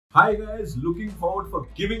Hi guys, looking forward for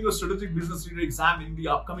giving your strategic business leader exam in the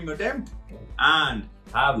upcoming attempt and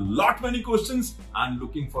have lot many questions and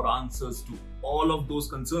looking for answers to all of those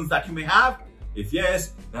concerns that you may have. If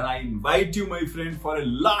yes, then I invite you, my friend, for a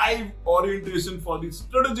live orientation for the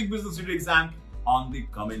strategic business leader exam on the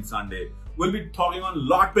coming Sunday. We'll be talking on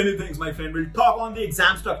lot many things, my friend. We'll talk on the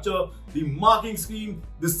exam structure, the marking scheme,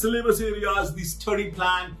 the syllabus areas, the study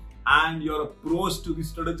plan, and your approach to the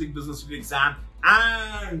strategic business leader exam,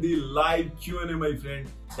 and the live Q&A, my friend,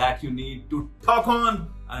 that you need to talk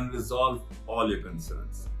on and resolve all your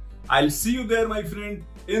concerns. I'll see you there, my friend,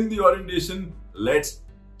 in the orientation. Let's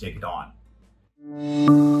take it on.